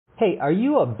Hey, are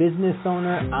you a business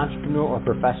owner, entrepreneur, or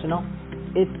professional?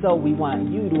 If so, we want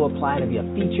you to apply to be a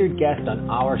featured guest on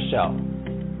our show.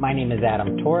 My name is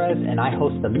Adam Torres, and I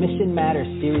host the Mission Matters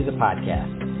series of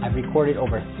podcasts. I've recorded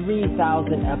over 3,000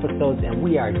 episodes, and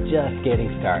we are just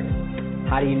getting started.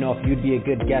 How do you know if you'd be a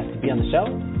good guest to be on the show?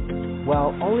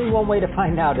 Well, only one way to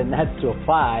find out, and that's to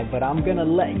apply, but I'm going to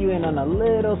let you in on a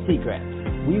little secret.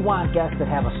 We want guests that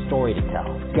have a story to tell,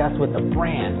 guests with a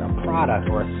brand, a product,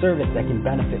 or a service that can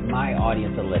benefit my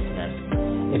audience of listeners.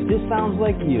 If this sounds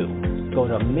like you, go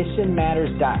to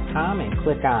missionmatters.com and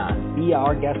click on Be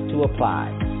Our Guest to apply.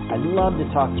 I'd love to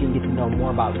talk to you and get to know more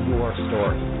about your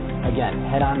story. Again,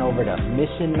 head on over to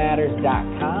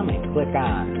missionmatters.com and click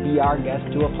on Be Our Guest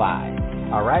to apply.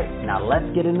 All right, now let's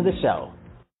get into the show.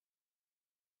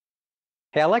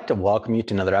 Hey, I'd like to welcome you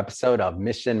to another episode of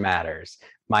Mission Matters.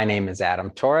 My name is Adam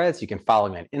Torres. You can follow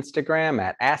me on Instagram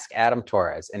at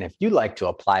AskAdamTorres. And if you'd like to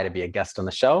apply to be a guest on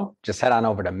the show, just head on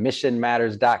over to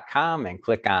missionmatters.com and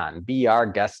click on Be Our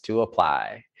Guest to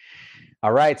apply.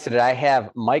 All right, so today I have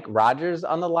Mike Rogers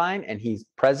on the line, and he's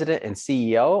president and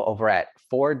CEO over at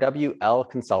 4WL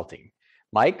Consulting.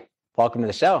 Mike, welcome to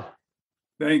the show.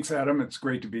 Thanks, Adam. It's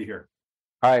great to be here.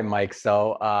 All right, Mike.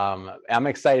 So I'm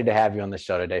excited to have you on the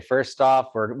show today. First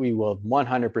off, we will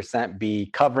 100%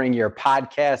 be covering your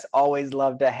podcast. Always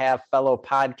love to have fellow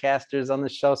podcasters on the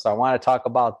show. So I want to talk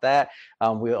about that.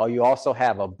 You also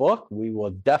have a book. We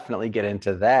will definitely get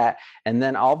into that. And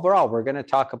then overall, we're going to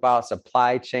talk about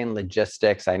supply chain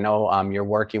logistics. I know you're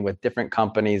working with different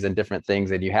companies and different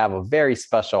things, and you have a very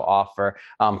special offer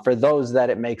for those that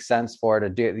it makes sense for to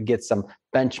get some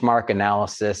benchmark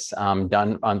analysis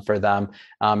done for them.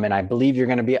 And I believe you're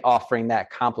going to be offering that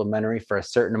complimentary for a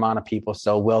certain amount of people.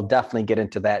 So we'll definitely get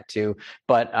into that too.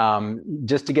 But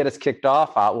just to get us kicked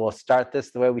off, we'll start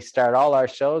this the way we start all our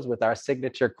shows with our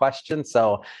signature question.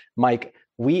 So Mike,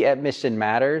 we at Mission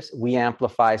Matters, we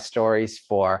amplify stories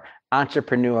for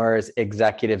entrepreneurs,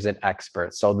 executives, and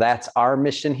experts. So that's our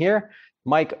mission here.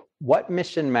 Mike, what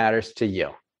mission matters to you?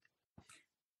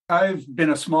 I've been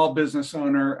a small business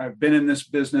owner. I've been in this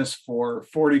business for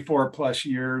 44 plus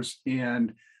years.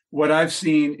 And what I've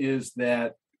seen is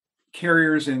that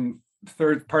carriers and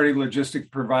third-party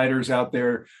logistic providers out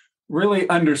there really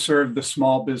underserve the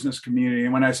small business community.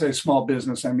 And when I say small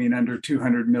business, I mean under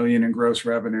 200 million in gross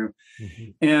revenue.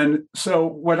 Mm-hmm. And so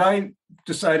what I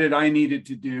decided I needed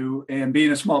to do, and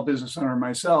being a small business owner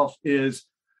myself, is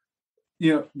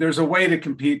there's a way to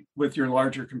compete with your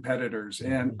larger competitors.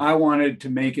 And I wanted to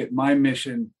make it my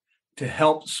mission to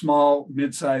help small,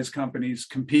 mid-sized companies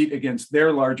compete against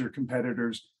their larger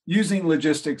competitors using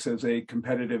logistics as a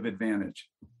competitive advantage.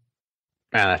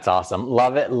 Man, that's awesome.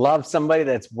 Love it. Love somebody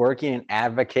that's working and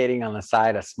advocating on the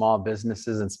side of small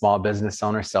businesses and small business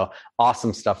owners. So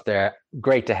awesome stuff there.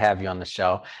 Great to have you on the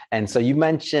show. And so you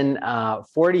mentioned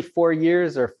 44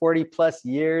 years or 40 plus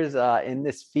years in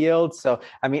this field. So,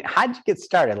 I mean, how'd you get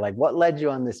started? Like, what led you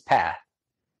on this path?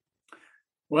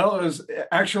 Well, it was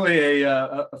actually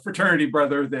a fraternity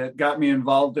brother that got me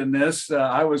involved in this.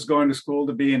 I was going to school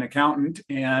to be an accountant,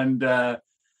 and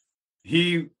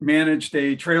he managed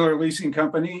a trailer leasing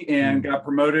company and got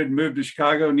promoted and moved to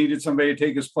Chicago, needed somebody to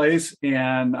take his place.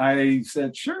 And I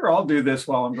said, sure, I'll do this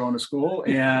while I'm going to school,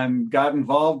 and got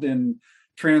involved in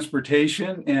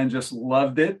transportation and just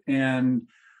loved it. And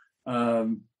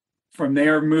from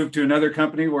there, moved to another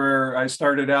company where I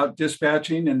started out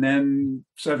dispatching. And then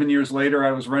 7 years later,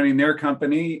 I was running their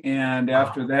company. And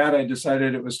after that, I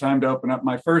decided it was time to open up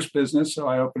my first business. So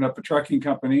I opened up a trucking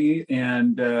company,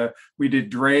 and we did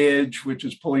drayage, which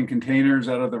is pulling containers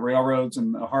out of the railroads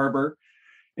and the harbor,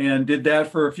 and did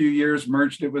that for a few years,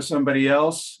 merged it with somebody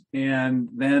else. And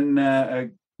then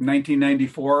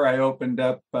 1994, I opened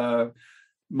up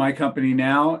my company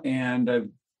now, and I've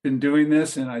been doing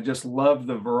this, and I just love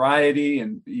the variety,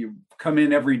 and you come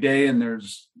in every day and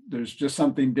there's just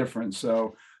something different.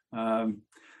 So, and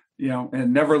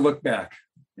never look back,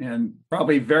 and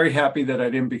probably very happy that I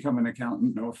didn't become an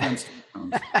accountant. No offense to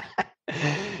accountants.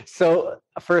 So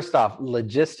first off,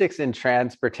 logistics and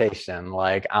transportation,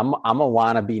 like I'm a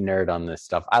wannabe nerd on this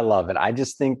stuff. I love it. I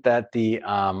just think that the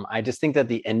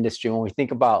industry, when we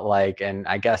think about and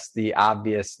I guess the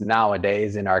obvious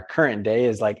nowadays in our current day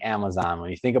is like Amazon.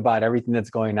 When you think about everything that's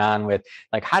going on with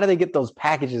how do they get those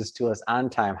packages to us on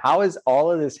time? How is all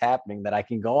of this happening that I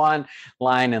can go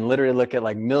online and literally look at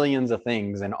millions of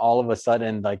things, and all of a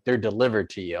sudden they're delivered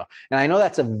to you? And I know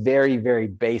that's a very, very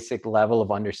basic level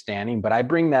of understanding, but I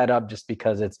bring that up just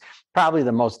because it's probably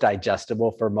the most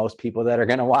digestible for most people that are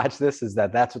going to watch this, is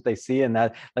that's what they see. And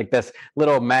that like this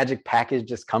little magic package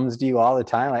just comes to you all the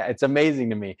time. Like, it's amazing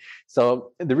to me.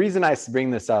 So the reason I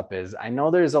bring this up is I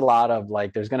know there's a lot of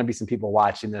like, there's going to be some people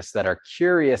watching this that are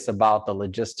curious about the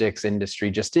logistics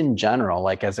industry, just in general,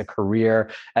 like as a career,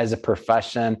 as a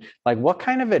profession. Like, what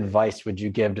kind of advice would you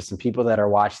give to some people that are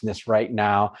watching this right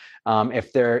now,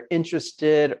 if they're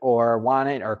interested or want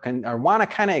it or want to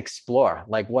kind of explore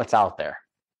like what's out there?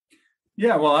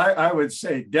 Yeah, well, I would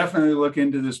say definitely look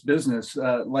into this business.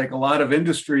 Like a lot of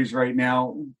industries right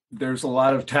now, there's a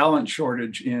lot of talent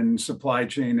shortage in supply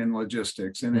chain and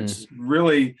logistics. And it's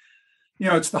really,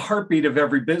 it's the heartbeat of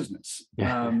every business.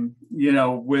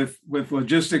 With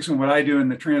logistics and what I do in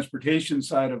the transportation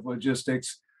side of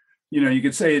logistics, you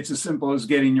could say it's as simple as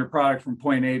getting your product from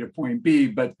point A to point B,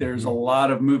 but there's a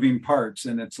lot of moving parts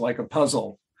and it's like a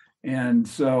puzzle. And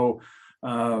so,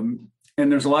 and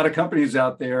there's a lot of companies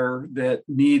out there that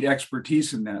need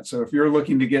expertise in that. So if you're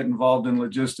looking to get involved in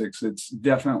logistics, it's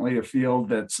definitely a field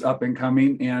that's up and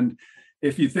coming. And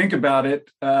if you think about it,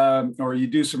 or you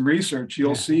do some research,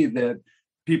 you'll see that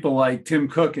people like Tim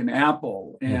Cook and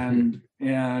Apple and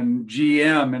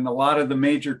GM and a lot of the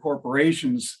major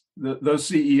corporations, those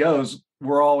CEOs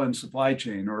were all in supply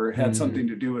chain or had something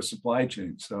to do with supply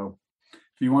chain. So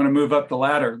if you want to move up the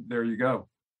ladder, there you go.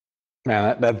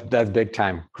 Man, that's big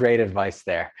time. Great advice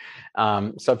there.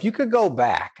 So if you could go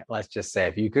back, let's just say,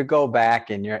 if you could go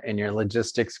back in your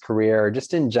logistics career, or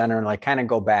just in general, like kind of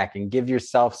go back and give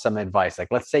yourself some advice. Like,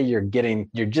 let's say you're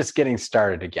just getting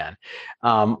started again.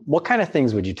 What kind of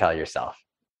things would you tell yourself?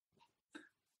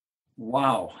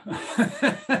 Wow.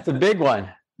 It's a big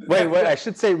one. Wait, I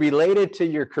should say related to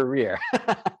your career.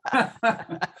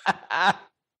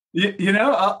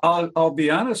 I'll be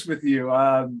honest with you.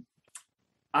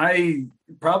 I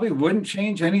probably wouldn't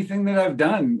change anything that I've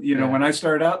done. When I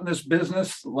started out in this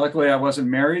business, luckily I wasn't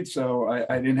married, so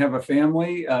I didn't have a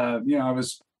family. I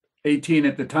was 18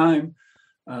 at the time,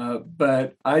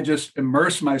 but I just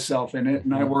immersed myself in it,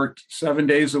 and I worked 7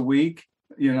 days a week.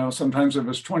 Sometimes it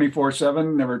was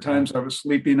 24/7. There were times I was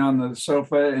sleeping on the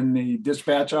sofa in the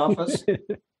dispatch office,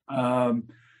 and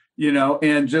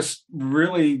just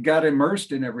really got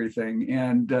immersed in everything.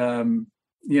 And,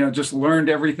 just learned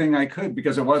everything I could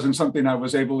because it wasn't something I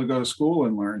was able to go to school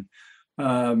and learn.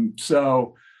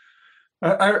 So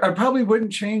I probably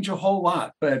wouldn't change a whole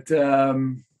lot, but,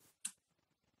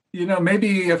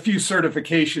 maybe a few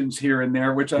certifications here and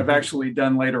there, which I've actually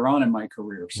done later on in my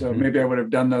career. So maybe I would have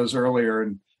done those earlier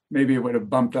and maybe it would have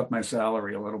bumped up my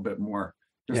salary a little bit more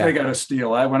because they got to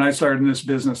steal. When I started in this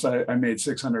business, I made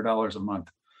 $600 a month.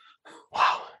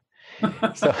 Wow.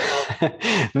 So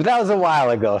but that was a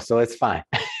while ago, so it's fine.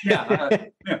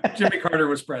 Jimmy Carter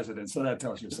was president, so that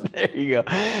tells you something. There you go.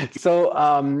 So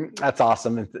that's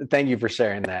awesome, and thank you for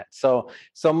sharing that. So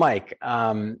Mike,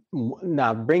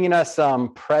 now bringing us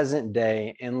present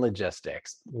day in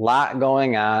logistics, a lot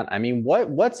going on. I mean,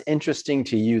 what's interesting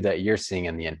to you that you're seeing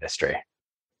in the industry?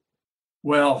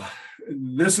 Well,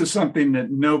 this is something that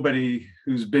nobody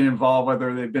who's been involved,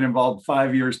 whether they've been involved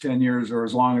 5 years, 10 years, or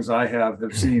as long as I have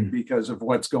seen because of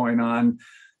what's going on.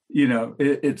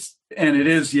 It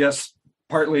is, yes,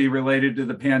 partly related to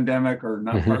the pandemic, or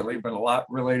not partly, but a lot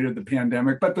related to the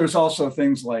pandemic. But there's also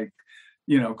things like,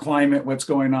 climate, what's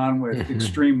going on with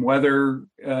extreme weather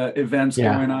events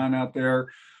going on out there.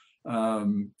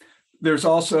 There's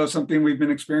also something we've been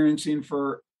experiencing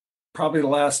for probably the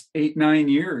last 8-9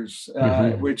 years,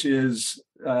 which is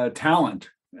talent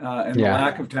and the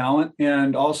lack of talent.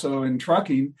 And also in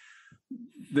trucking,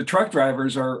 the truck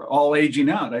drivers are all aging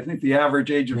out. I think the average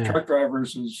age of truck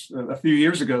drivers was a few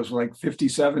years ago was like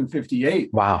 57,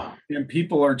 58. Wow. And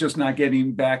people are just not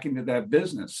getting back into that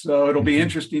business. So it'll be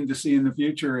interesting to see in the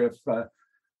future if,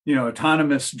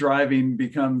 autonomous driving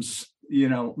becomes,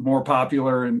 more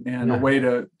popular and a way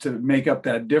to make up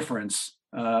that difference.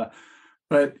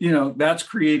 But, that's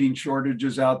creating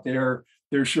shortages out there.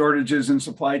 There's shortages in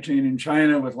supply chain in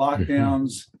China with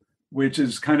lockdowns, which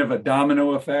is kind of a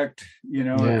domino effect.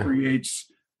 It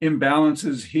creates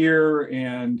imbalances here.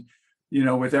 And,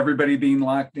 with everybody being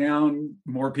locked down,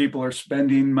 more people are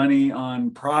spending money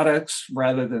on products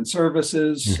rather than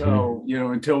services. So,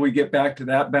 until we get back to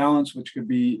that balance, which could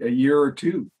be a year or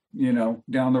two,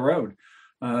 down the road.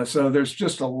 So there's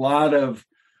just a lot of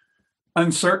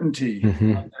uncertainty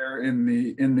out there in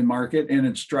the market, and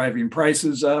it's driving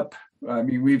prices up. I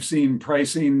mean, we've seen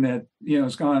pricing that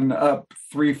has gone up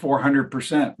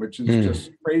 300-400%, which is just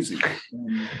crazy.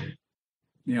 And,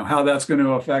 how that's going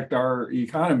to affect our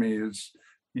economy is,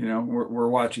 we're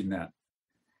watching that.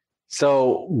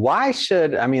 So why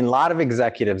should, I mean, a lot of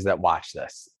executives that watch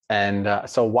this. And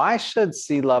so why should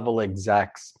C-level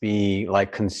execs be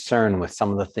like concerned with some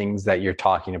of the things that you're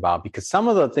talking about? Because some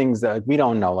of the things that we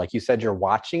don't know, like you said, you're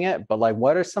watching it, but like,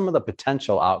 what are some of the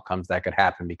potential outcomes that could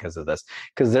happen because of this?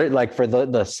 Because they're like, for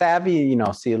the savvy,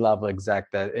 C-level exec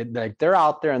like they're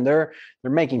out there and they're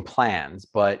making plans,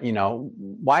 but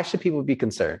why should people be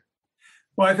concerned?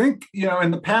 Well, I think,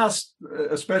 in the past,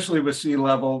 especially with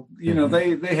C-level,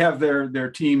 they have their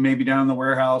team maybe down in the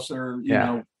warehouse, or,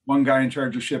 one guy in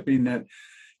charge of shipping that,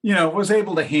 was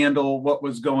able to handle what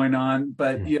was going on.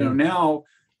 But, now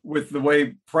with the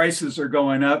way prices are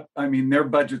going up, I mean, their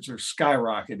budgets are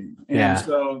skyrocketing. And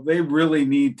so they really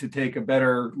need to take a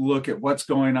better look at what's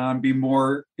going on, be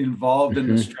more involved in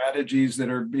the strategies that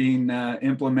are being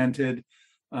implemented.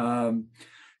 And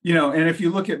if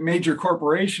you look at major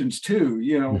corporations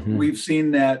too, we've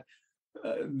seen that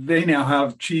they now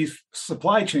have chief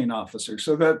supply chain officers.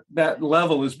 So that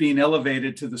level is being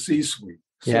elevated to the C-suite.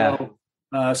 So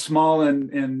small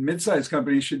and mid-sized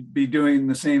companies should be doing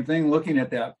the same thing, looking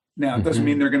at that. Now, it doesn't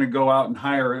mean they're going to go out and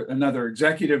hire another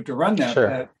executive to run that.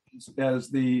 Sure. As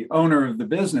the owner of the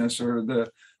business or the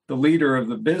leader of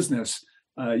the business,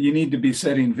 you need to be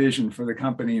setting vision for the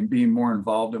company and being more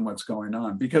involved in what's going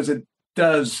on, because it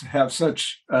does have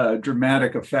such a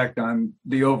dramatic effect on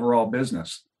the overall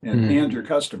business and your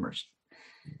customers.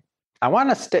 I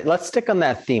want to let's stick on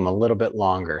that theme a little bit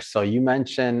longer. So you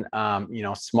mentioned,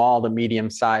 small to medium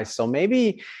size. So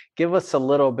maybe give us a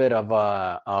little bit of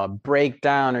a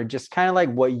breakdown, or just kind of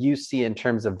like what you see in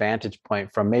terms of vantage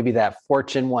point from maybe that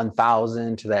Fortune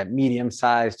 1000 to that medium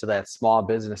size to that small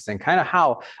business, and kind of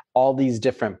how all these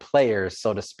different players,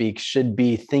 so to speak, should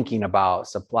be thinking about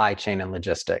supply chain and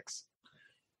logistics.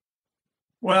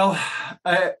 Well,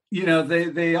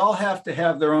 they all have to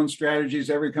have their own strategies.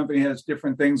 Every company has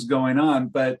different things going on.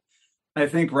 But I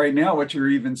think right now what you're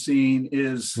even seeing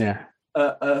is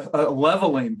a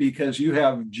leveling, because you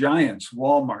have giants,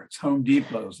 Walmarts, Home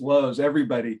Depots, Lowe's,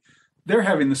 everybody. They're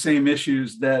having the same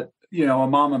issues that, a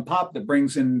mom and pop that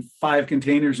brings in 5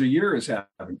 containers a year is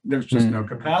having. There's just no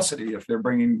capacity if they're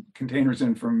bringing containers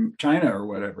in from China or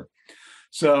whatever.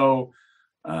 So,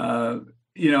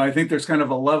 I think there's kind of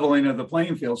a leveling of the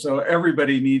playing field. So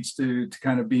everybody needs to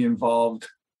kind of be involved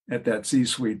at that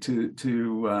C-suite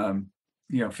to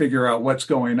figure out what's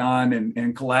going on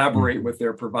and collaborate with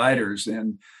their providers.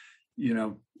 And,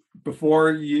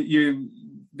 before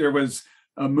there was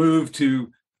a move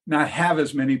to not have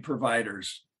as many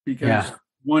providers, because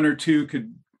one or two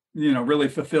could, really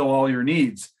fulfill all your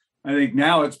needs. I think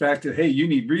now it's back to, hey, you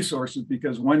need resources,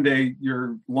 because one day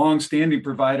your long-standing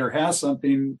provider has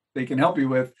something they can help you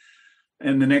with,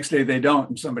 and the next day they don't,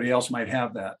 and somebody else might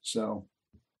have that. So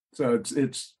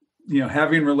it's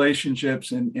having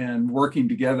relationships and working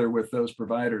together with those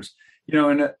providers.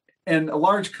 And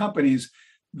large companies,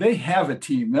 they have a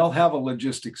team. They'll have a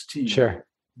logistics team. Sure.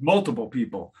 Multiple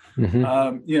people.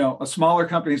 A smaller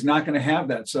company is not going to have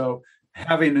that. So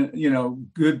having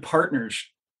good partners,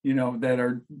 that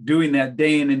are doing that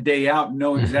day in and day out and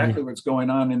know exactly what's going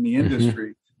on in the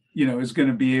industry, is going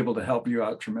to be able to help you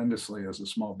out tremendously as a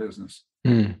small business.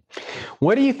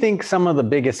 What do you think some of the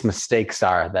biggest mistakes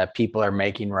are that people are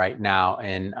making right now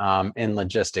in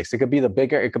logistics? It could be the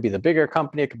bigger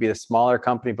company, it could be the smaller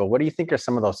company, but what do you think are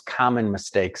some of those common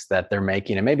mistakes that they're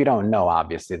making, and maybe don't know,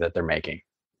 obviously, that they're making?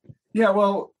 Yeah,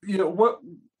 well,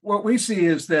 what we see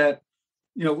is that,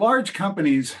 large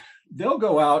companies, they'll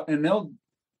go out and they'll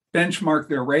benchmark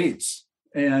their rates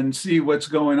and see what's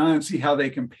going on, see how they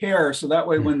compare. So that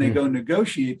way, when they go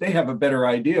negotiate, they have a better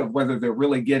idea of whether they're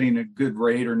really getting a good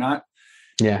rate or not.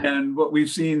 Yeah. And what we've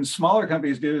seen smaller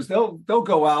companies do is they'll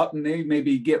go out and they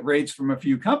maybe get rates from a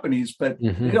few companies, but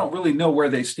they don't really know where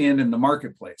they stand in the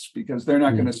marketplace, because they're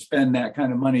not going to spend that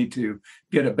kind of money to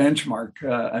get a benchmark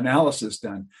analysis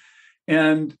done.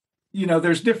 And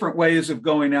there's different ways of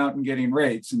going out and getting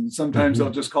rates. And sometimes they'll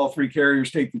just call 3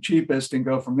 carriers, take the cheapest, and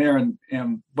go from there.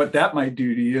 And what that might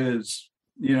do to you is,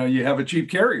 you have a cheap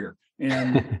carrier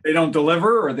and they don't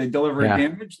deliver, or they deliver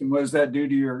damaged. And what does that do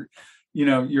to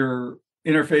your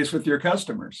interface with your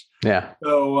customers? Yeah.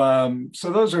 So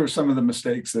those are some of the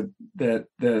mistakes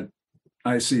that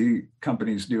I see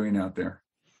companies doing out there.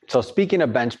 So speaking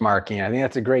of benchmarking, I think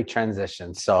that's a great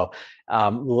transition. So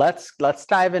let's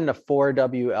dive into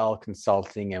 4WL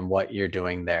Consulting and what you're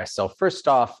doing there. So first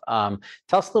off, tell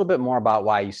us a little bit more about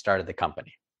why you started the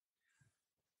company.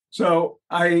 So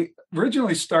I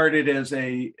originally started as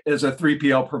a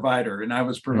 3PL provider, and I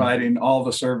was providing all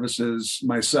the services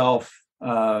myself,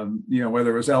 whether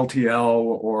it was LTL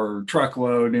or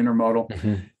truckload,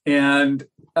 intermodal. And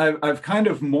I've kind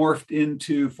of morphed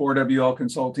into 4WL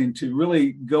Consulting to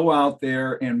really go out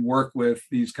there and work with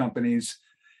these companies.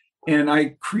 And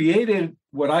I created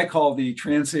what I call the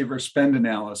Transaver Spend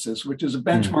Analysis, which is a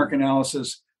benchmark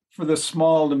analysis for the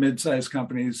small to mid-sized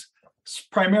companies,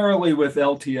 primarily with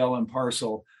LTL and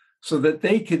parcel, so that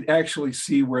they could actually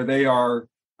see where they are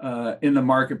in the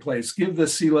marketplace, give the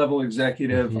C-level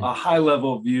executive a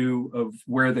high-level view of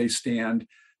where they stand,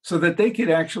 so that they could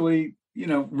actually,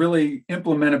 really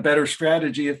implement a better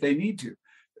strategy if they need to.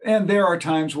 And there are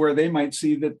times where they might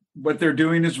see that what they're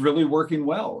doing is really working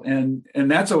well. And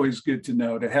that's always good to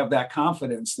know, to have that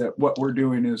confidence that what we're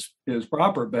doing is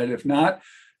proper. But if not,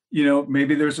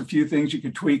 maybe there's a few things you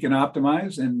could tweak and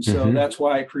optimize. And so that's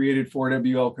why I created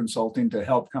 4WL Consulting, to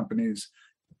help companies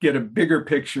get a bigger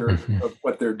picture of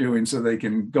what they're doing so they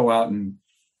can go out and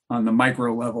on the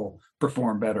micro level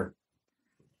perform better.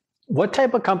 What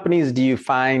type of companies do you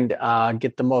find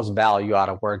get the most value out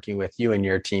of working with you and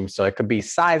your team? So it could be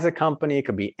size of company, it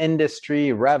could be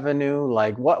industry, revenue.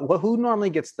 Like who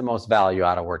normally gets the most value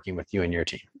out of working with you and your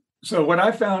team? So what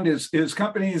I found is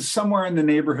companies somewhere in the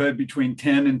neighborhood between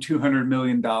 10 and $200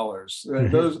 million.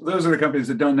 Those are the companies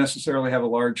that don't necessarily have a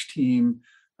large team,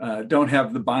 don't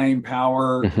have the buying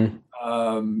power,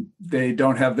 they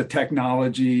don't have the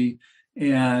technology,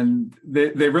 and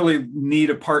they really need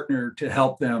a partner to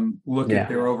help them look at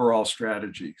their overall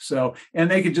strategy. So, and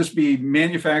they could just be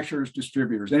manufacturers,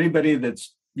 distributors, anybody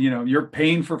that's, you're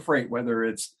paying for freight, whether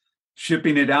it's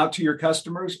shipping it out to your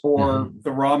customers or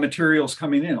the raw materials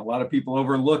coming in. A lot of people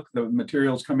overlook the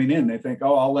materials coming in. They think,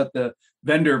 oh, I'll let the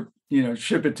vendor,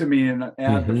 ship it to me and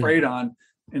add the freight on,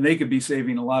 and they could be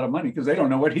saving a lot of money because they don't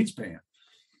know what he's paying.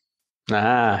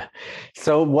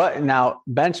 So what now?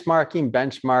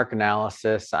 Benchmark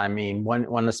analysis. I mean, one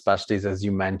of the specialties, as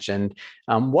you mentioned,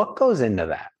 what goes into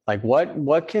that? Like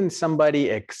what can somebody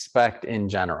expect in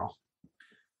general?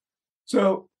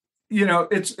 So,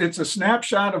 it's a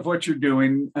snapshot of what you're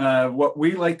doing. What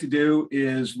we like to do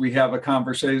is we have a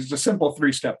conversation. It's a simple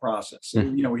 3-step process.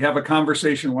 We have a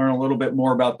conversation, learn a little bit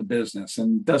more about the business,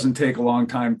 and it doesn't take a long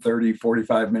time, 30,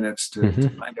 45 minutes to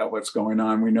find out what's going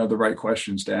on. We know the right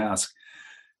questions to ask.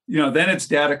 Then it's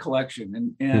data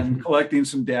collection and collecting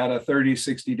some data, 30,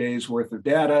 60 days worth of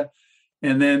data.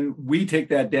 And then we take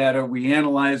that data, we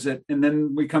analyze it, and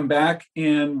then we come back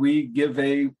and we give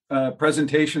a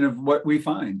presentation of what we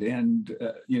find and,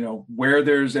 where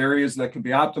there's areas that can be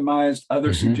optimized,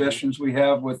 other suggestions we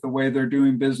have with the way they're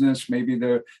doing business, maybe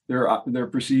their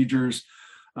procedures.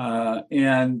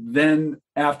 And then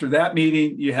after that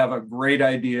meeting, you have a great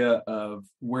idea of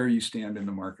where you stand in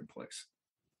the marketplace.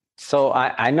 So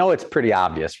I know it's pretty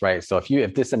obvious, right? So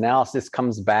if this analysis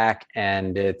comes back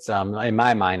and it's in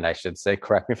my mind, I should say,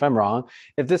 correct me if I'm wrong,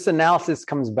 if this analysis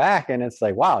comes back and it's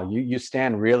like, wow, you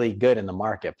stand really good in the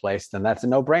marketplace, then that's a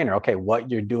no-brainer. Okay,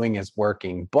 what you're doing is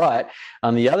working. But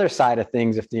on the other side of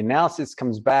things, if the analysis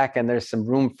comes back and there's some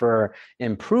room for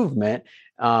improvement,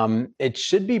 it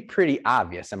should be pretty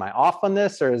obvious. Am I off on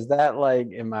this, or is that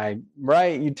am I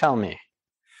right? You tell me.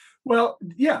 Well,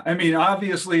 yeah. I mean,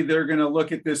 obviously, they're going to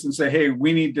look at this and say, hey,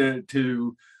 we need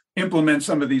to implement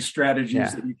some of these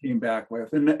strategies that you came back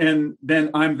with. And then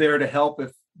I'm there to help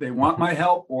if they want my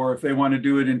help, or if they want to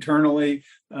do it internally,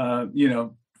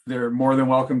 they're more than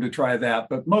welcome to try that.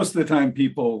 But most of the time,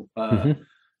 people,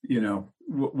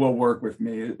 will work with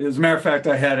me. As a matter of fact,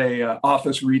 I had a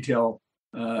office retail,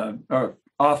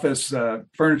 office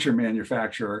furniture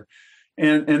manufacturer.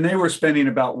 And they were spending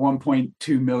about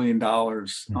 $1.2 million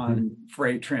on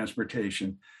freight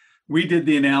transportation. We did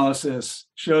the analysis,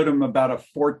 showed them about a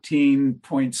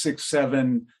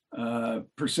 14.67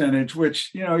 percentage, which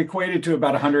equated to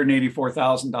about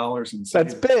 $184,000 in savings.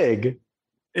 That's big.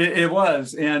 It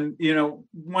was, and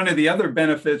one of the other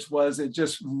benefits was it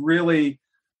just really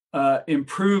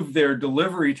improved their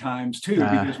delivery times too,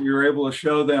 because we were able to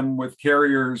show them with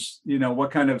carriers,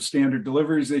 what kind of standard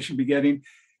deliveries they should be getting,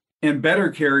 and better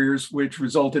carriers, which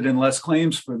resulted in less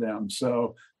claims for them.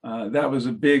 So that was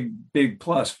a big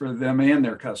plus for them and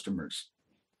their customers.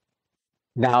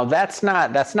 Now that's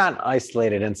not an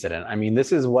isolated incident. I mean,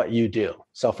 this is what you do.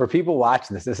 So for people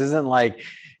watching this isn't like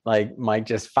Mike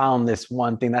just found this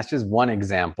one thing. That's just one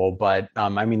example. But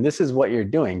I mean, this is what you're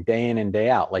doing day in and day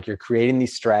out. Like, you're creating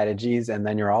these strategies, and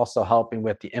then you're also helping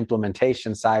with the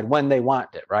implementation side when they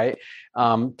want it, right?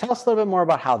 Tell us a little bit more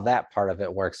about how that part of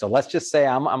it works. So let's just say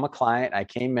I'm a client. I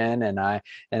came in and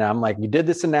I'm like, you did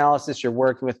this analysis. You're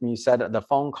working with me. You said the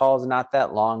phone call is not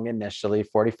that long initially,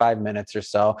 45 minutes or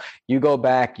so. You go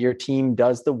back, your team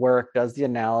does the work, does the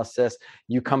analysis.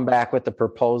 You come back with the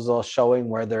proposal showing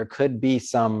where there could be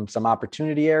some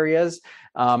opportunity areas.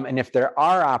 And if there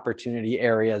are opportunity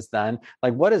areas, then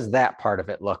like, what does that part of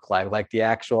it look like the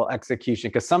actual execution?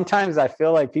 Because sometimes I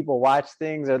feel like people watch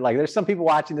things, or like there's some people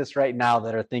watching this right now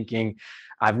that are thinking,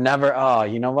 I've never, oh,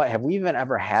 you know what? Have we even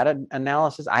ever had an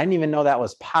analysis? I didn't even know that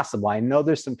was possible. I know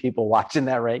there's some people watching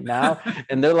that right now,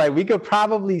 and they're like, we could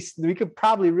probably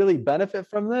really benefit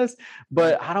from this,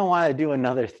 but I don't want to do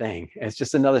another thing. It's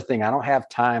just another thing. I don't have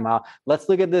time. Let's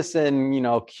look at this in,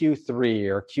 Q3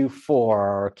 or Q4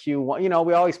 or Q1.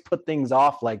 We always put things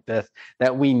off like this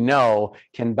that we know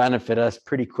can benefit us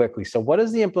pretty quickly. So what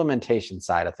does the implementation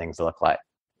side of things look like?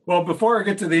 Well, before I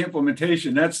get to the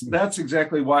implementation, that's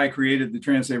exactly why I created the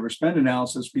Transaver spend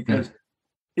analysis, because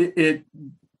it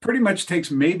pretty much takes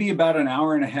maybe about an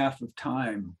hour and a half of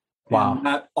time. Wow.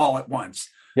 Not all at once.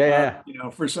 Yeah.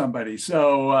 For somebody.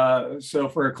 So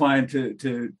for a client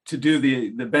to do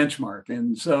the benchmark.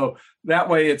 And so that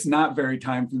way it's not very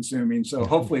time consuming. So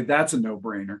hopefully that's a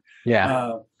no-brainer.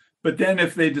 Yeah. But then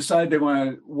if they decide they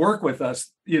want to work with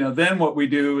us, then what we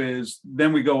do is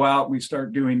then we go out, we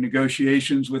start doing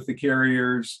negotiations with the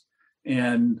carriers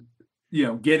and,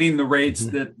 getting the rates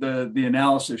that the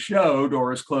analysis showed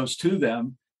or as close to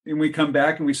them. And we come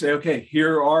back and we say, okay,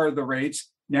 here are the rates.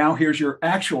 Now here's your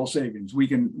actual savings. We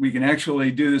can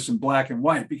actually do this in black and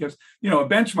white, because, a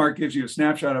benchmark gives you a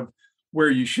snapshot of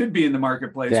where you should be in the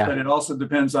marketplace, but it also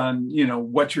depends on,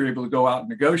 what you're able to go out and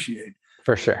negotiate.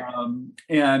 For sure.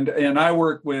 And I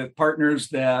work with partners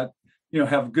that,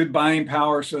 have good buying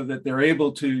power so that they're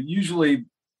able to usually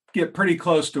get pretty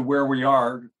close to where we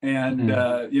are and,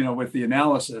 with the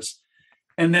analysis.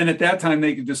 And then at that time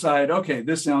they can decide, okay,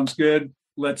 this sounds good.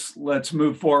 Let's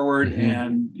move forward.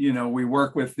 And, we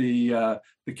work with the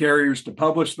carriers to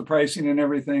publish the pricing and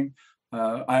everything.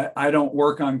 I don't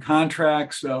work on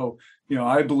contracts. So,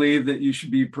 I believe that you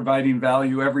should be providing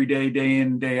value every day, day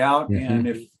in, day out. And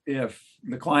if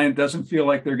the client doesn't feel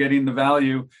like they're getting the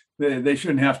value, they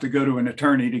shouldn't have to go to an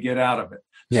attorney to get out of it.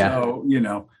 Yeah.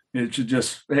 So, it should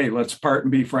just, hey, let's part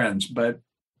and be friends. But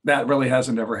that really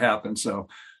hasn't ever happened. So,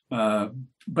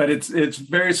 but it's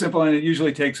very simple, and it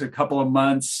usually takes a couple of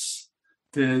months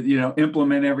to,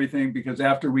 implement everything, because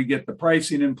after we get the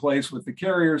pricing in place with the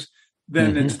carriers,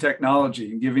 then it's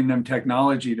technology and giving them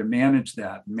technology to manage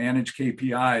that, manage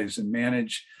KPIs and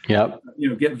manage,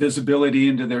 get visibility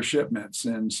into their shipments.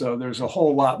 And so there's a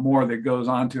whole lot more that goes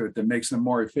on to it that makes them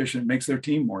more efficient, makes their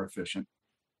team more efficient.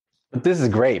 But this is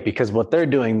great, because what they're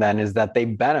doing then is that they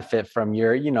benefit from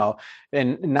your,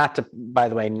 and not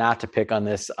to pick on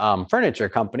this furniture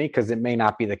company, because it may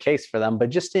not be the case for them, but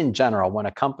just in general, when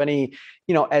a company,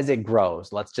 as it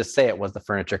grows, let's just say it was the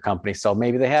furniture company. So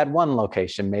maybe they had one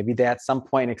location, maybe they at some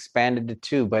point expanded to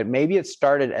two, but maybe it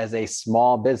started as a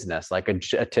small business, like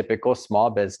a typical small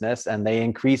business, and they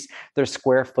increase their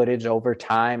square footage over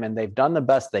time, and they've done the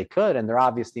best they could, and they're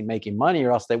obviously making money,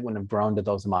 or else they wouldn't have grown to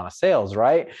those amount of sales,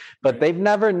 right? But they've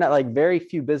never, like very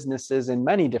few businesses in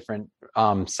many different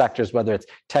sectors, whether it's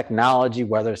technology,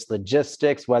 whether it's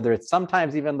logistics, whether it's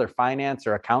sometimes even their finance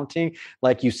or accounting,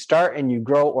 like you start and you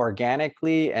grow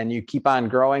organically and you keep on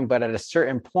growing. But at a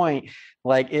certain point,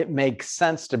 like it makes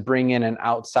sense to bring in an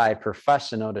outside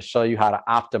professional to show you how to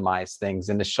optimize things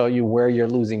and to show you where you're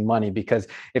losing money. Because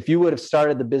if you would have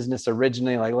started the business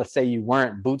originally, like let's say you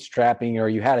weren't bootstrapping, or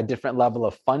you had a different level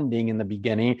of funding in the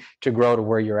beginning to grow to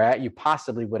where you're at, you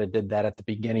possibly would have did that at the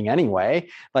beginning anyway,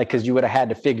 like, because you would have had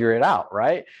to figure it out,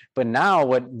 right? But now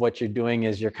what you're doing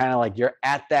is you're kind of like, you're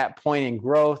at that point in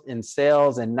growth in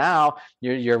sales, and now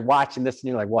you're watching this and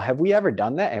you're like, well, have we ever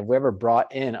done that? Have we ever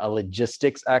brought in a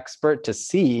logistics expert to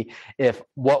see if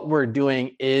what we're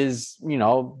doing is,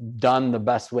 done the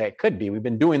best way it could be? We've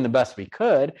been doing the best we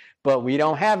could, but we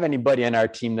don't have anybody in our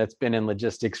team that's been in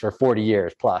logistics for 40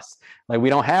 years plus. Like, we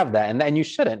don't have that. And then you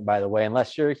shouldn't, by the way,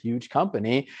 unless you're a huge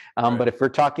company. Right. But if we're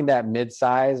talking that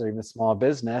mid-size or even small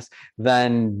business,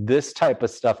 then this type of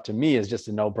stuff to me is just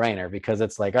a no-brainer, because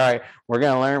it's like, all right, we're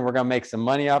going to learn, we're going to make some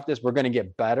money off this, we're going to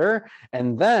get better.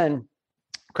 And then,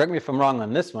 correct me if I'm wrong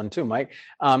on this one too, Mike.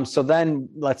 So then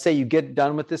let's say you get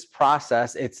done with this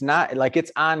process. It's not like it's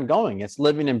ongoing. It's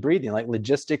living and breathing. Like,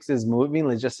 logistics is moving,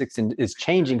 logistics is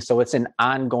changing. So it's an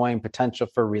ongoing potential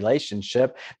for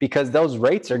relationship, because those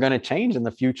rates are going to change in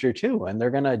the future too. And they're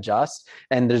going to adjust,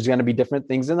 and there's going to be different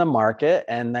things in the market.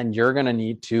 And then you're going to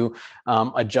need to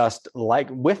adjust like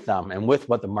with them and with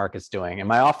what the market's doing. Am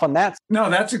I off on that? No,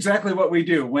 that's exactly what we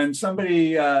do. When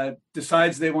somebody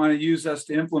decides they want to use us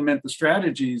to implement the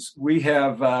strategies, we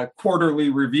have quarterly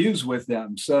reviews with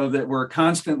them so that we're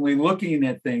constantly looking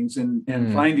at things and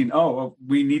finding,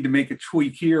 we need to make a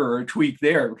tweak here or a tweak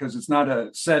there, because it's not a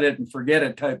set it and forget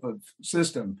it type of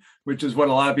system, which is what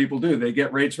a lot of people do. They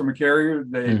get rates from a carrier.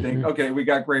 They think, okay, we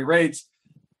got great rates,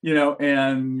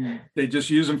 and they just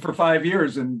use them for 5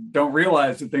 years and don't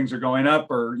realize that things are going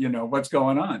up or, what's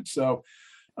going on. So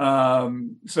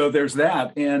there's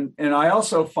that. And I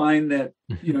also find that,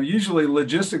 usually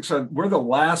logistics we're the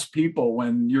last people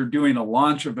when you're doing a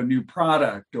launch of a new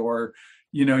product, or,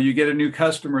 you get a new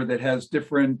customer that has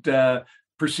different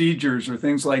procedures or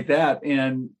things like that.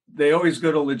 And they always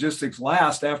go to logistics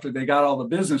last after they got all the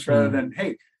business, rather than,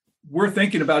 hey, we're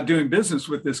thinking about doing business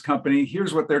with this company.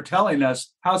 Here's what they're telling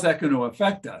us. How's that going to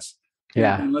affect us?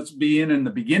 Yeah. And let's be in the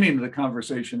beginning of the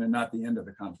conversation and not the end of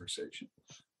the conversation.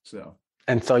 So.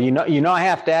 And so, I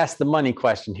have to ask the money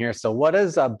question here. So what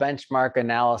does a benchmark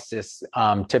analysis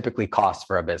typically cost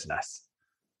for a business?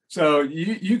 So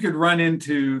you could run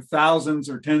into thousands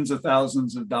or tens of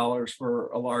thousands of dollars for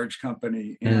a large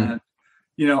company. And,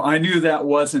 I knew that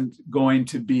wasn't going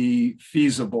to be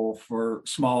feasible for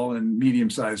small and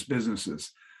medium-sized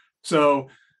businesses. So,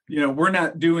 we're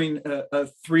not doing a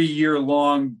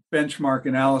 3-year-long benchmark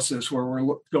analysis where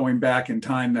we're going back in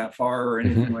time that far or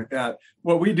anything like that.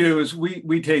 What we do is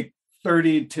we take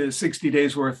 30 to 60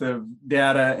 days worth of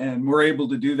data, and we're able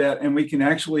to do that. And we can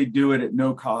actually do it at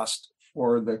no cost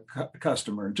for the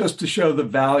customer, just to show the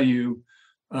value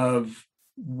of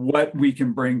what we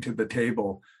can bring to the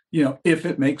table, if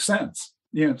it makes sense.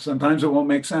 Sometimes it won't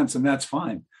make sense, and that's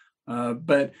fine.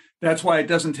 But that's why it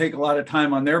doesn't take a lot of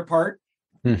time on their part.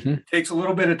 It takes a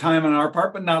little bit of time on our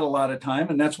part, but not a lot of time.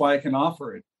 And that's why I can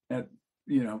offer it at,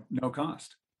 no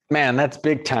cost. Man, that's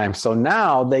big time. So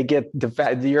now they get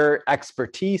your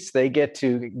expertise, they get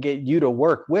to get you to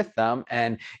work with them.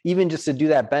 And even just to do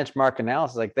that benchmark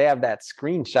analysis, like they have that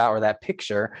screenshot or that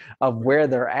picture of where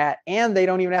they're at, and they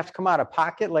don't even have to come out of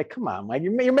pocket. Like, come on, Mike,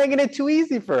 you're making it too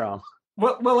easy for them.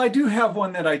 Well, I do have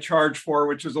one that I charge for,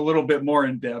 which is a little bit more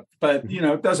in depth, but,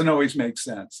 it doesn't always make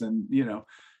sense. And,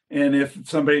 and if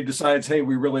somebody decides, hey,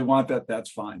 we really want that,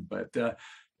 that's fine. But,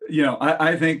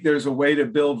 I think there's a way to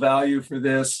build value for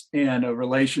this and a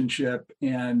relationship.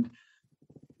 And,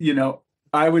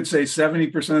 I would say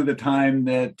 70% of the time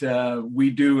that we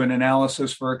do an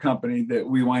analysis for a company, that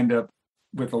we wind up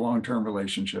with a long-term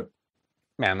relationship.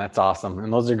 Man, that's awesome.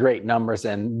 And those are great numbers.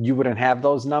 And you wouldn't have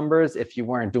those numbers if you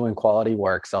weren't doing quality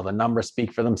work. So the numbers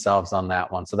speak for themselves on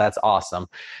that one. So that's awesome.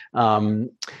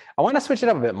 I want to switch it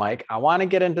up a bit, Mike. I want to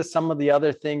get into some of the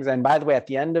other things. And by the way, at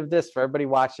the end of this, for everybody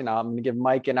watching, I'm going to give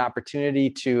Mike an opportunity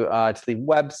to leave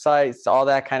websites, all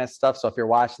that kind of stuff. So if you're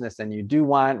watching this and you do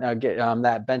want to get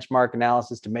that benchmark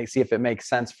analysis to see if it makes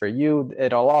sense for you,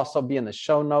 it'll also be in the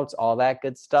show notes, all that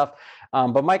good stuff.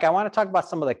 But Mike, I want to talk about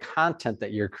some of the content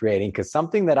that you're creating, because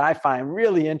something that I find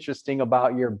really interesting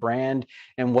about your brand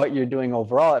and what you're doing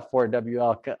overall at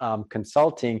 4WL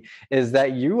Consulting is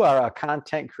that you are a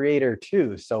content creator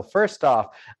too. So first off,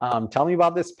 tell me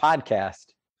about this podcast.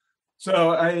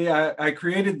 So I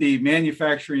created the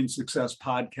Manufacturing Success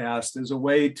Podcast as a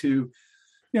way to,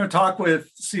 talk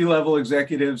with C-level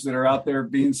executives that are out there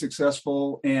being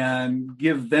successful and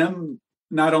give them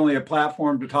not only a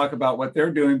platform to talk about what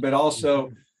they're doing, but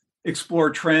also explore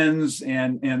trends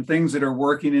and things that are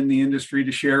working in the industry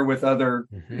to share with other,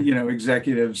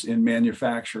 executives in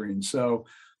manufacturing. So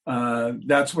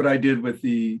that's what I did with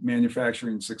the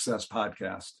Manufacturing Success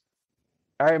Podcast.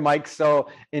 All right, Mike. So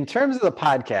in terms of the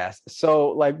podcast,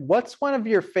 what's one of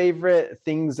your favorite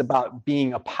things about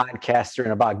being a podcaster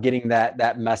and about getting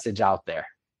that message out there?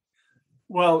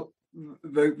 Well,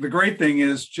 the great thing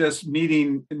is just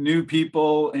meeting new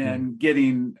people and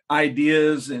getting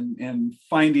ideas and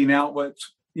finding out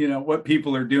what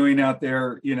people are doing out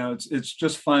there. It's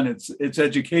just fun. It's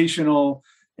educational,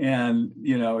 and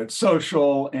it's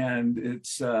social, and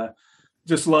it's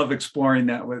just love exploring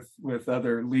that with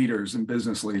other leaders and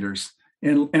business leaders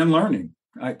and learning,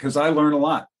 because I learn a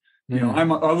lot.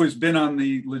 I'm always been on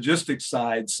the logistics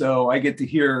side, so I get to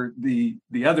hear the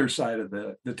other side of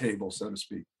the table, so to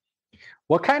speak.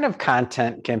 What kind of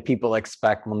content can people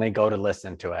expect when they go to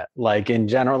listen to it? Like in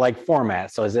general, like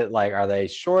format. So is it are they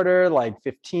shorter, like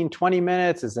 15, 20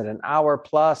 minutes? Is it an hour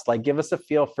plus? Give us a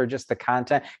feel for just the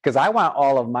content, because I want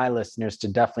all of my listeners to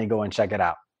definitely go and check it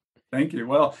out. Thank you.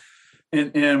 Well,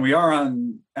 and we are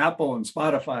on Apple and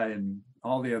Spotify and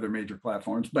all the other major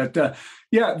platforms, but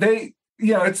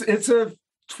it's a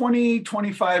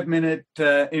 20-25 minute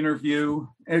interview,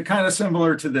 and kind of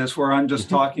similar to this, where I'm just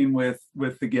talking with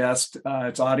the guest.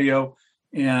 It's audio,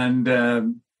 and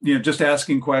just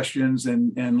asking questions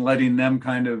and letting them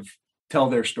kind of tell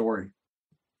their story.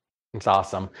 It's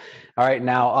awesome. All right.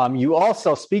 Now, you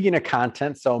also, speaking of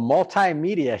content, so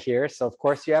multimedia here. So, of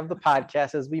course, you have the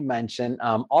podcast, as we mentioned,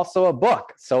 also a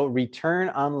book. So, Return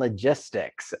on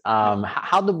Logistics.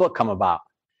 How'd the book come about?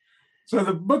 So,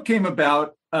 the book came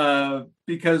about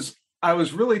because I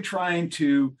was really trying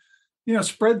to,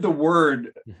 spread the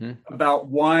word about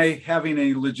why having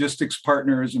a logistics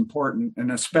partner is important,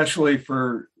 and especially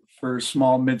for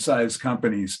small, mid-sized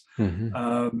companies.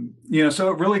 So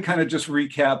it really kind of just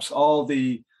recaps all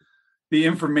the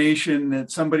information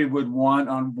that somebody would want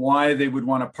on why they would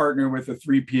want to partner with a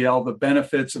 3PL, the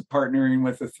benefits of partnering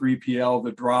with a 3PL,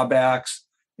 the drawbacks,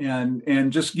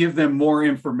 and just give them more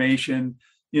information,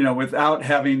 without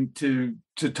having to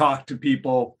talk to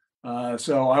people.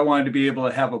 So I wanted to be able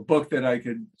to have a book that I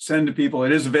could send to people.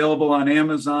 It is available on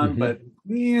Amazon, but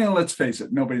let's face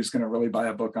it, nobody's going to really buy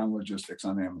a book on logistics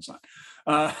on Amazon.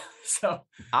 So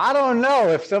I don't know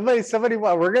if somebody,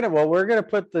 we're gonna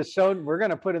put in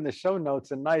the show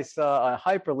notes a nice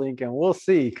hyperlink, and we'll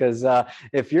see. Because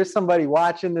if you're somebody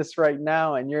watching this right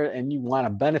now and you want to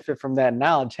benefit from that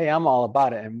knowledge, hey, I'm all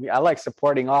about it, and I like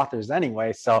supporting authors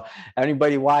anyway. So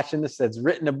anybody watching this that's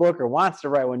written a book or wants to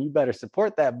write one, you better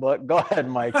support that book. Go ahead,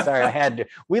 Mike. Sorry, I had to.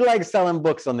 We like selling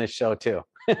books on this show too.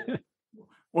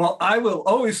 Well, I will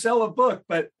always sell a book,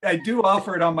 but I do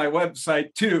offer it on my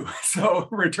website too. So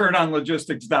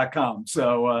returnonlogistics.com.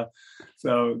 So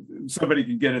somebody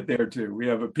can get it there too. We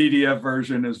have a PDF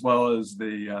version as well as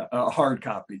the hard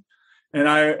copy. And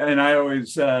I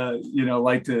always,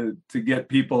 like to get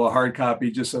people a hard copy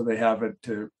just so they have it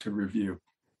to review.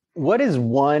 What is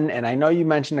one, and I know you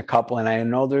mentioned a couple, and I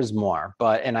know there's more,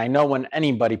 and I know when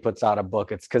anybody puts out a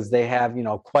book, it's because they have,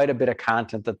 quite a bit of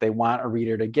content that they want a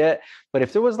reader to get. But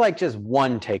if there was like just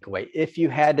one takeaway, if you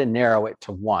had to narrow it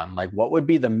to one, like what would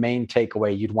be the main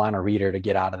takeaway you'd want a reader to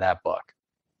get out of that book?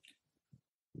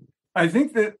 I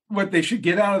think that what they should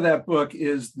get out of that book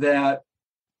is that,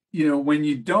 when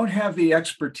you don't have the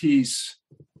expertise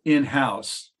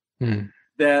in-house,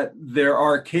 that there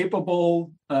are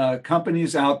capable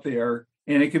companies out there,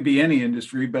 and it could be any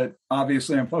industry, but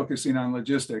obviously I'm focusing on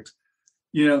logistics,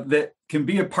 that can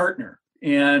be a partner,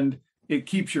 and it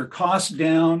keeps your costs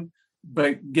down,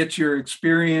 but gets your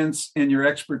experience and your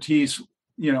expertise,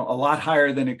 a lot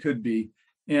higher than it could be.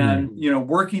 And,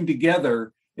 working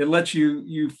together, it lets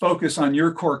you focus on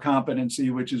your core competency,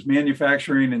 which is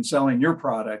manufacturing and selling your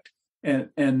product, and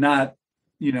not,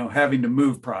 having to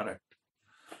move product.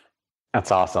 That's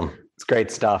awesome. It's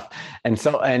great stuff.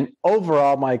 And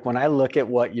overall, Mike, when I look at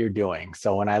what you're doing,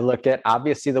 so when I look at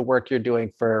obviously the work you're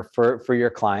doing for your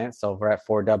clients over at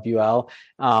 4WL,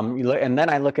 and then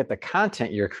I look at the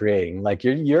content you're creating, like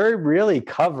you're really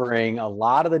covering a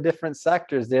lot of the different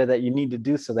sectors there that you need to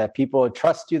do so that people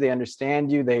trust you, they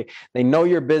understand you, they know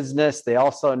your business, they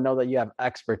also know that you have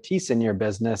expertise in your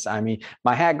business. I mean,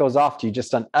 my hat goes off to you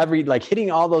just on hitting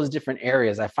all those different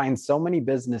areas. I find so many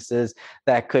businesses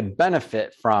that could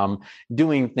benefit from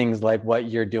doing things like what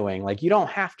you're doing. Like, you don't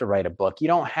have to write a book. You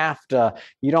don't have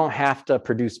to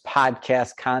produce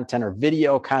podcast content or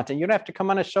video content. You don't have to come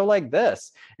on a show like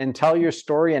this and tell your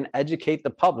story and educate the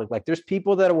public. Like, there's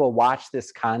people that will watch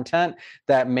this content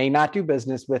that may not do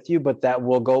business with you, but that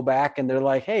will go back and they're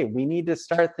like, hey, we need to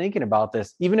start thinking about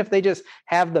this. Even if they just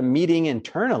have the meeting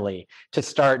internally to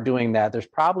start doing that. There's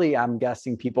probably, I'm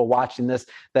guessing, people watching this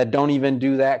that don't even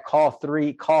do that call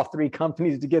three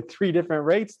companies to get 3 different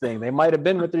rates thing. They might have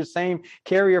been with their same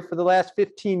carrier for the last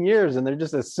 15 years, and they're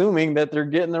just assuming that they're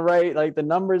getting the right, like the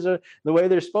numbers are the way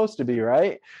they're supposed to be,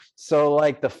 right? So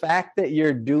like the fact that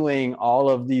you're doing all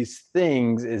of these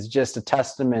things is just a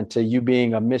testament to you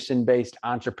being a mission-based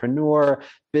entrepreneur,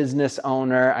 business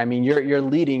owner. I mean, you're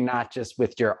leading not just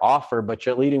with your offer, but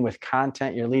you're leading with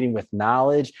content, you're leading with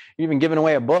knowledge. You're even giving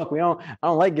away a book. I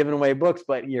don't like giving away books,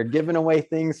 but you're giving away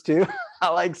things too. I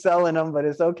like selling them, but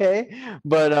it's okay.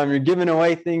 But you're giving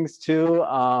away things too.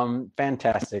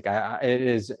 Fantastic. It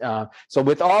is. So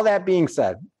with all that being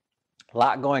said, a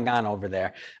lot going on over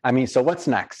there. I mean, so what's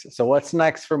next? So what's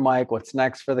next for Mike? What's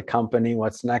next for the company?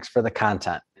 What's next for the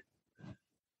content?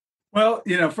 Well,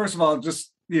 first of all,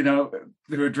 just, to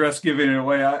address giving it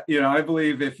away, I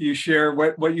believe if you share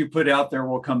what you put out there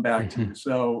will come back to you.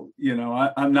 So,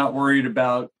 I'm not worried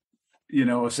about,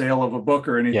 a sale of a book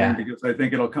or anything, because I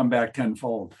think it'll come back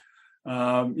tenfold.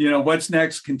 What's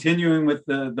next? Continuing with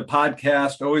the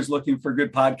podcast, always looking for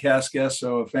good podcast guests.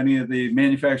 So if any of the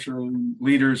manufacturing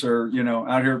leaders are,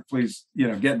 out here, please,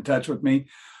 get in touch with me.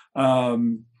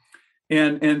 And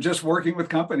and just working with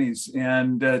companies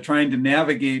and trying to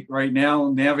navigate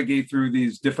through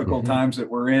these difficult times that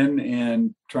we're in,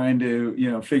 and trying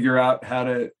to figure out how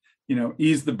to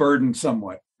ease the burden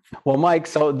somewhat. Well, Mike,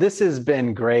 so this has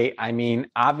been great. I mean,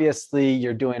 obviously,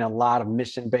 you're doing a lot of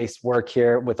mission-based work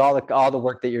here with all the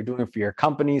work that you're doing for your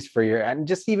companies, and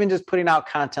just putting out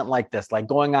content like this, like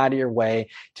going out of your way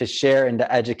to share and to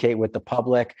educate with the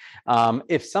public.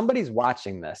 If somebody's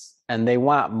watching this and they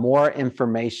want more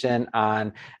information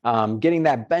on getting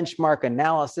that benchmark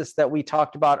analysis that we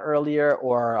talked about earlier,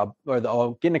 or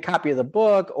getting a copy of the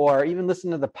book, or even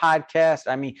listen to the podcast,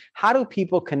 I mean, how do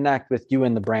people connect with you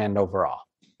and the brand overall?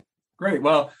 Great.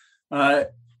 Well,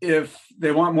 if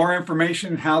they want more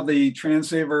information how the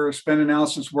TransSaver spend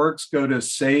analysis works, go to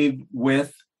Save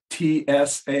with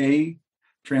TSA,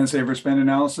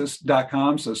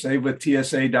 TransSaverSpendAnalysis.com. So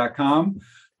SaveWithTSA.com.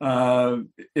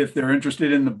 If they're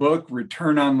interested in the book,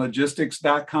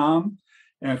 ReturnOnLogistics.com.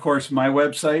 And of course, my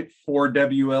website,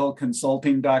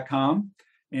 4WLConsulting.com.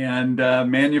 And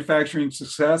manufacturing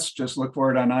success, just look for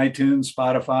it on iTunes,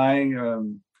 Spotify,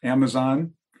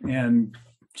 Amazon, and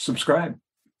subscribe.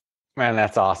 Man,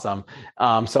 that's awesome.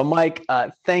 So Mike,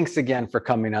 thanks again for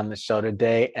coming on the show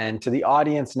today. And to the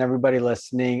audience and everybody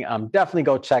listening, definitely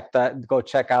go check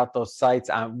out those sites.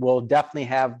 We'll definitely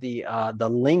have the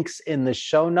links in the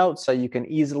show notes, so you can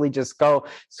easily just go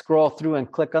scroll through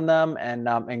and click on them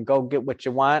and go get what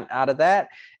you want out of that.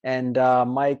 And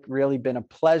Mike, really been a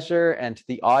pleasure. And to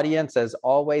the audience, as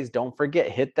always, don't forget,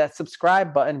 hit that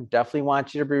subscribe button. Definitely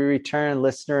want you to be a return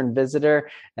listener and visitor.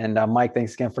 And Mike,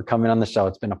 thanks again for coming on the show.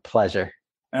 It's been a pleasure.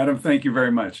 Adam, thank you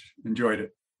very much. Enjoyed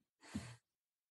it.